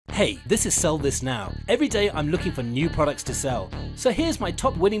Hey, this is Sell This Now. Every day I'm looking for new products to sell. So here's my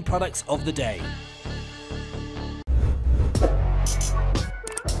top winning products of the day.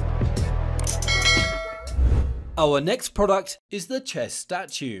 Our next product is the chess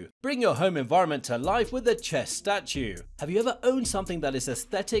statue. Bring your home environment to life with a chess statue. Have you ever owned something that is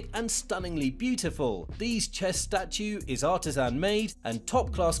aesthetic and stunningly beautiful? These chess statue is artisan made and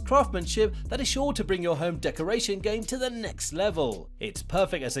top class craftsmanship that is sure to bring your home decoration game to the next level. It's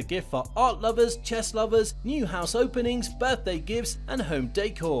perfect as a gift for art lovers, chess lovers, new house openings, birthday gifts and home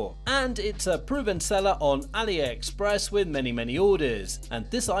decor. And it's a proven seller on AliExpress with many orders. And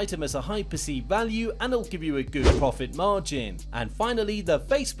this item has a high perceived value and it'll give you a good profit margin. And finally, the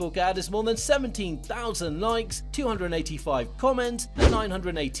Facebook ad has more than 17,000 likes, 285 comments and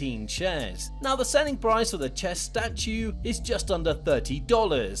 918 shares. Now the selling price for the chess statue is just under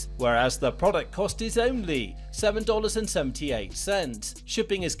 $30, whereas the product cost is only $7.78.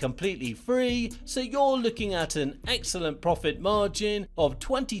 Shipping is completely free, so you're looking at an excellent profit margin of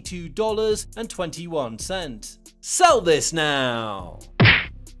 $22.21. Sell this now!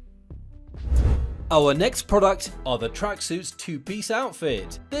 Our next product are the tracksuits two-piece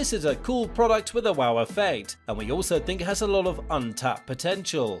outfit. This is a cool product with a wow effect, and we also think it has a lot of untapped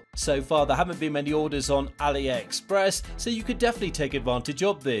potential. So far there haven't been many orders on AliExpress, so you could definitely take advantage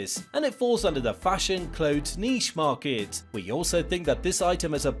of this, and it falls under the fashion clothes niche market. We also think that this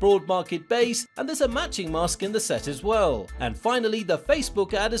item has a broad market base, and there's a matching mask in the set as well. And finally, the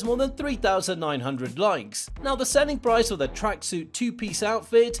Facebook ad has more than 3,900 likes. Now the selling price for the tracksuit two-piece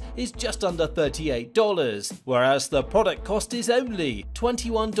outfit is just under $38, whereas the product cost is only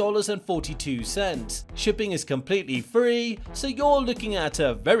 $21.42. Shipping is completely free, so you're looking at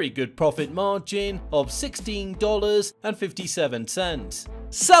a very good profit margin of $16.57.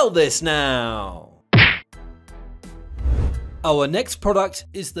 Sell this now! Our next product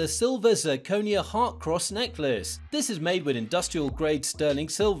is the silver zirconia heart cross necklace. This is made with industrial grade sterling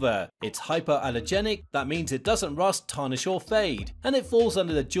silver. It's hypoallergenic, that means it doesn't rust, tarnish or fade, and it falls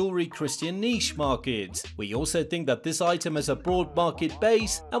under the jewelry Christian niche market. We also think that this item has a broad market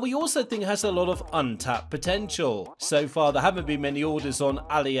base, and we also think it has a lot of untapped potential. So far there haven't been many orders on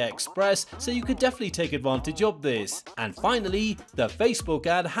AliExpress, so you could definitely take advantage of this. And finally, the Facebook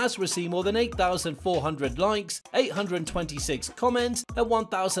ad has received more than 8,400 likes, 826 comments and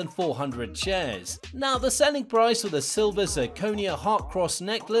 1,400 shares. Now the selling price for the silver zirconia heart cross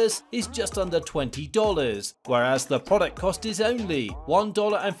necklace is just under $20, whereas the product cost is only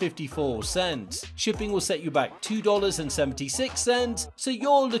 $1.54. Shipping will set you back $2.76, so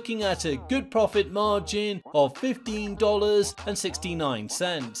you're looking at a good profit margin of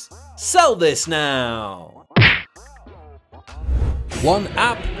 $15.69. Sell this now! One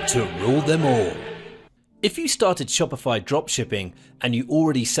app to rule them all. If you started Shopify Dropshipping and you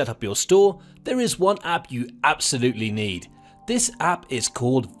already set up your store, there is one app you absolutely need. This app is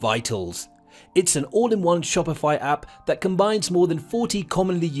called Vitals. It's an all-in-one Shopify app that combines more than 40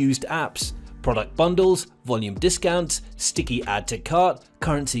 commonly used apps, product bundles, volume discounts, sticky add to cart,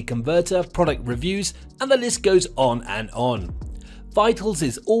 currency converter, product reviews, and the list goes on and on. Vitals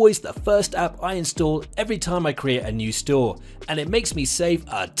is always the first app I install every time I create a new store, and it makes me save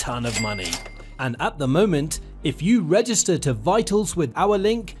a ton of money. And at the moment, if you register to Vitals with our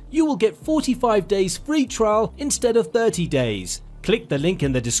link, you will get 45 days free trial instead of 30 days. Click the link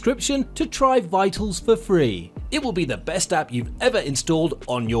in the description to try Vitals for free. It will be the best app you've ever installed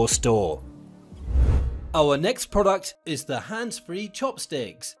on your store. Our next product is the hands-free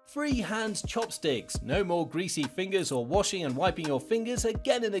chopsticks. Free hands chopsticks, no more greasy fingers or washing and wiping your fingers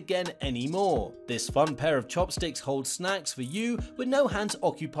again and again anymore. This fun pair of chopsticks holds snacks for you with no hands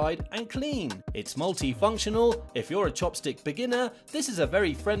occupied and clean. It's multifunctional. If you're a chopstick beginner, this is a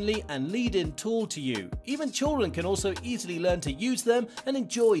very friendly and lead-in tool to you. Even children can also easily learn to use them and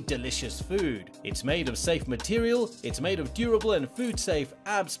enjoy delicious food. It's made of safe material, it's made of durable and food-safe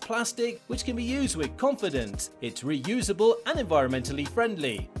ABS plastic, which can be used with confidence. It's reusable and environmentally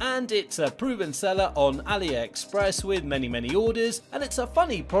friendly. And it's a proven seller on AliExpress with many orders, and it's a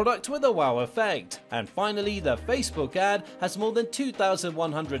funny product with a wow effect. And finally, the Facebook ad has more than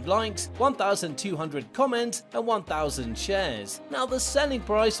 2,100 likes, 1,200 comments and 1,000 shares. Now the selling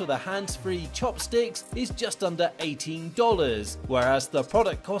price for the hands-free chopsticks is just under $18, whereas the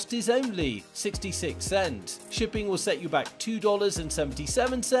product cost is only 66 cents. Shipping will set you back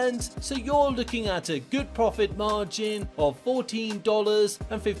 $2.77, so you're looking at a good profit margin of $14.56.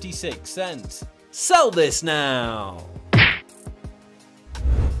 Sell this now!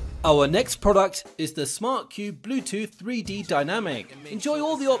 Our next product is the Smart Cube Bluetooth 3D Dynamic. Enjoy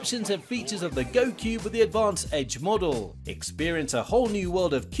all the options and features of the Go Cube with the Advanced Edge model. Experience a whole new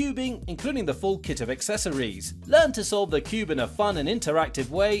world of cubing, including the full kit of accessories. Learn to solve the cube in a fun and interactive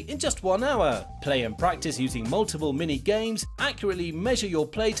way in just 1 hour. Play and practice using multiple mini games. Accurately measure your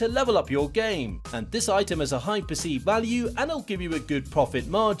play to level up your game. And this item has a high perceived value and it'll give you a good profit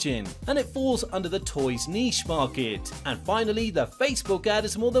margin. And it falls under the toys niche market. And finally, the Facebook ad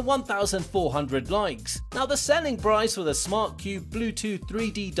is more than 1,400 likes. Now the selling price for the Smart Cube Bluetooth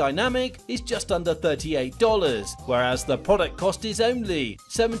 3D Dynamic is just under $38, whereas the product cost is only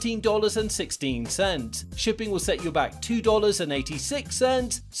 $17.16. Shipping will set you back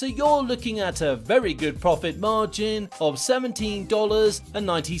 $2.86, so you're looking at a very good profit margin of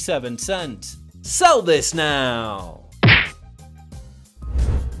 $17.97. Sell this now!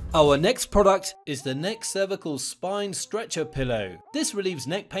 Our next product is the Neck Cervical Spine Stretcher Pillow. This relieves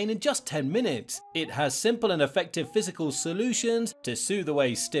neck pain in just 10 minutes. It has simple and effective physical solutions to soothe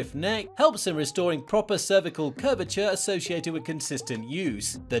away stiff neck, helps in restoring proper cervical curvature associated with consistent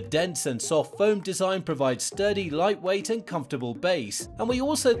use. The dense and soft foam design provides sturdy, lightweight and comfortable base. And we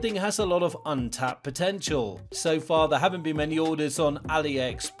also think it has a lot of untapped potential. So far there haven't been many orders on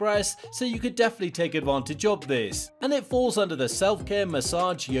AliExpress, so you could definitely take advantage of this. And it falls under the self-care,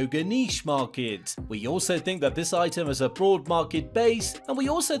 massage, yoga niche market. We also think that this item has a broad market base, and we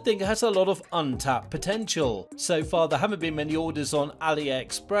also think it has a lot of untapped potential. So far there haven't been many orders on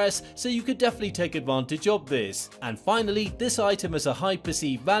AliExpress, so you could definitely take advantage of this. And finally, this item has a high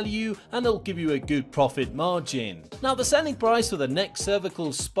perceived value and it'll give you a good profit margin. Now the selling price for the Neck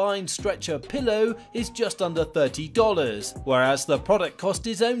Cervical Spine Stretcher Pillow is just under $30, whereas the product cost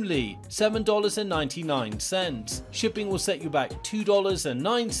is only $7.99. Shipping will set you back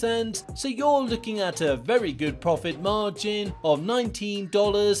 $2.09, so you're looking at a very good profit margin of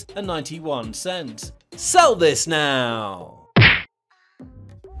 $19.91. Sell this now!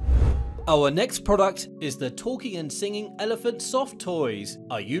 Our next product is the Talking and Singing Elephant Soft Toys.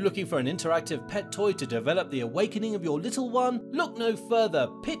 Are you looking for an interactive pet toy to develop the awakening of your little one? Look no further,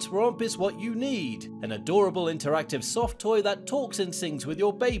 Pit Romp is what you need. An adorable interactive soft toy that talks and sings with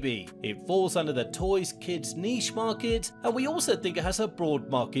your baby. It falls under the toys kids niche market, and we also think it has a broad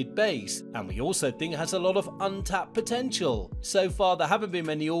market base. And we also think it has a lot of untapped potential. So far there haven't been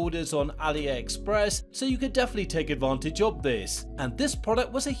many orders on AliExpress, so you could definitely take advantage of this. And this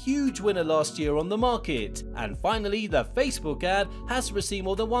product was a huge winner last year on the market. And finally, the Facebook ad has received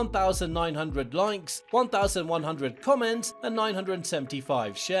more than 1,900 likes, 1,100 comments and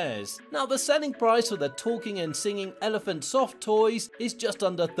 975 shares. Now the selling price for the Talking and Singing Elephant Soft Toys is just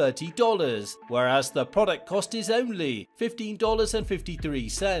under $30, whereas the product cost is only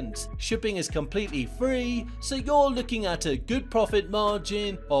 $15.53. Shipping is completely free, so you're looking at a good profit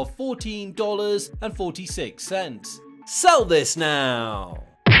margin of $14.46. Sell this now!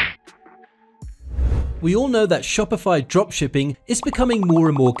 We all know that Shopify Dropshipping is becoming more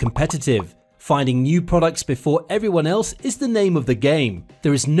and more competitive. Finding new products before everyone else is the name of the game.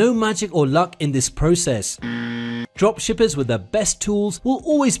 There is no magic or luck in this process. Dropshippers with the best tools will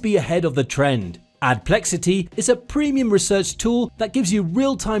always be ahead of the trend. Adplexity is a premium research tool that gives you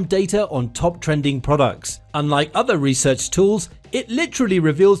real-time data on top trending products. Unlike other research tools, it literally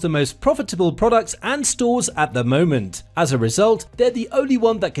reveals the most profitable products and stores at the moment. As a result, they're the only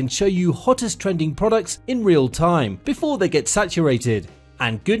one that can show you hottest trending products in real time before they get saturated.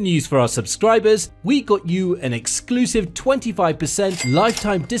 And good news for our subscribers, we got you an exclusive 25%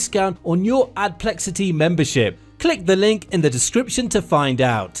 lifetime discount on your Adplexity membership. Click the link in the description to find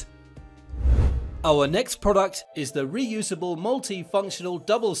out. Our next product is the reusable multifunctional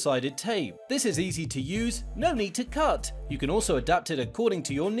double-sided tape. This is easy to use, no need to cut. You can also adapt it according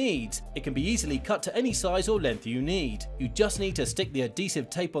to your needs. It can be easily cut to any size or length you need. You just need to stick the adhesive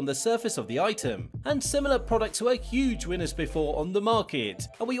tape on the surface of the item. And similar products were huge winners before on the market.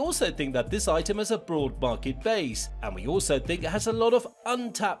 And we also think that this item has a broad market base. And we also think it has a lot of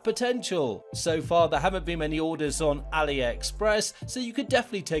untapped potential. So far there haven't been many orders on AliExpress, so you could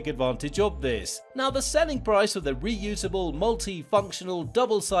definitely take advantage of this. Now the selling price of the reusable multifunctional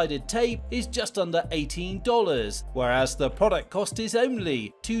double-sided tape is just under $18, whereas the product cost is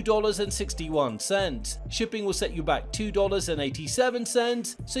only $2.61. Shipping will set you back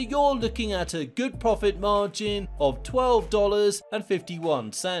 $2.87, so you're looking at a good profit margin of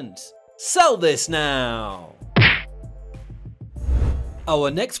 $12.51. Sell this now!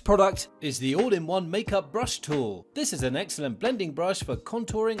 Our next product is the all-in-one makeup brush tool. This is an excellent blending brush for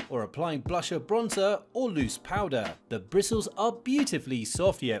contouring or applying blusher, bronzer or loose powder. The bristles are beautifully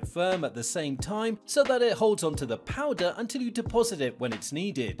soft yet firm at the same time so that it holds onto the powder until you deposit it when it's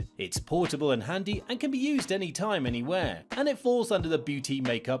needed. It's portable and handy and can be used anytime, anywhere, and it falls under the beauty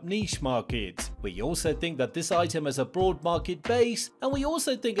makeup niche market. We also think that this item has a broad market base, and we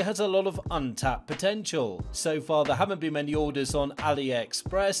also think it has a lot of untapped potential. So far there haven't been many orders on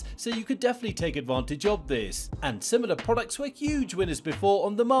AliExpress, so you could definitely take advantage of this. And similar products were huge winners before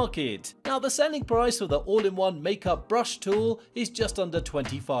on the market. Now the selling price for the all-in-one makeup brush tool is just under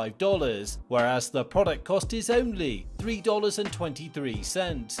 $25, whereas the product cost is only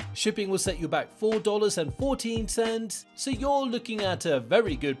 $3.23. Shipping will set you back $4.14, so you're looking at a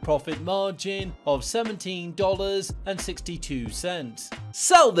very good profit margin of $17.62.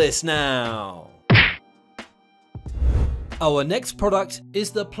 Sell this now! Our next product is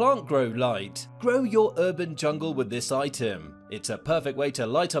the Plant Grow Light. Grow your urban jungle with this item. It's a perfect way to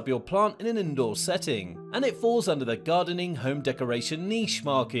light up your plant in an indoor setting, and it falls under the gardening home decoration niche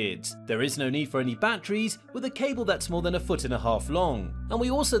market. There is no need for any batteries, with a cable that's more than 1.5 feet long, and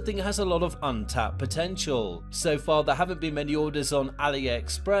we also think it has a lot of untapped potential. So far there haven't been many orders on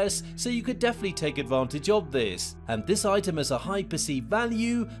AliExpress, so you could definitely take advantage of this. And this item has a high perceived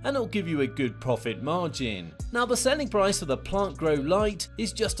value and it'll give you a good profit margin. Now the selling price for the Plant Grow Light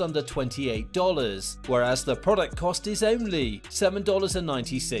is just under $28, whereas the product cost is only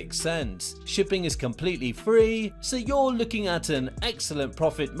 $7.96. Shipping is completely free, so you're looking at an excellent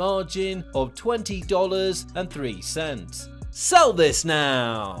profit margin of $20.03. Sell this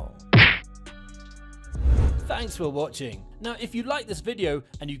now! Thanks for watching. Now if you like this video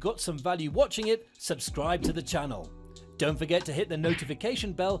and you got some value watching it, subscribe to the channel. Don't forget to hit the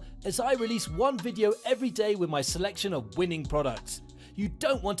notification bell as I release one video every day with my selection of winning products. You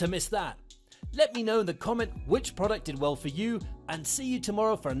don't want to miss that. Let me know in the comment which product did well for you, and see you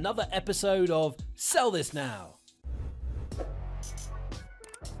tomorrow for another episode of Sell This Now.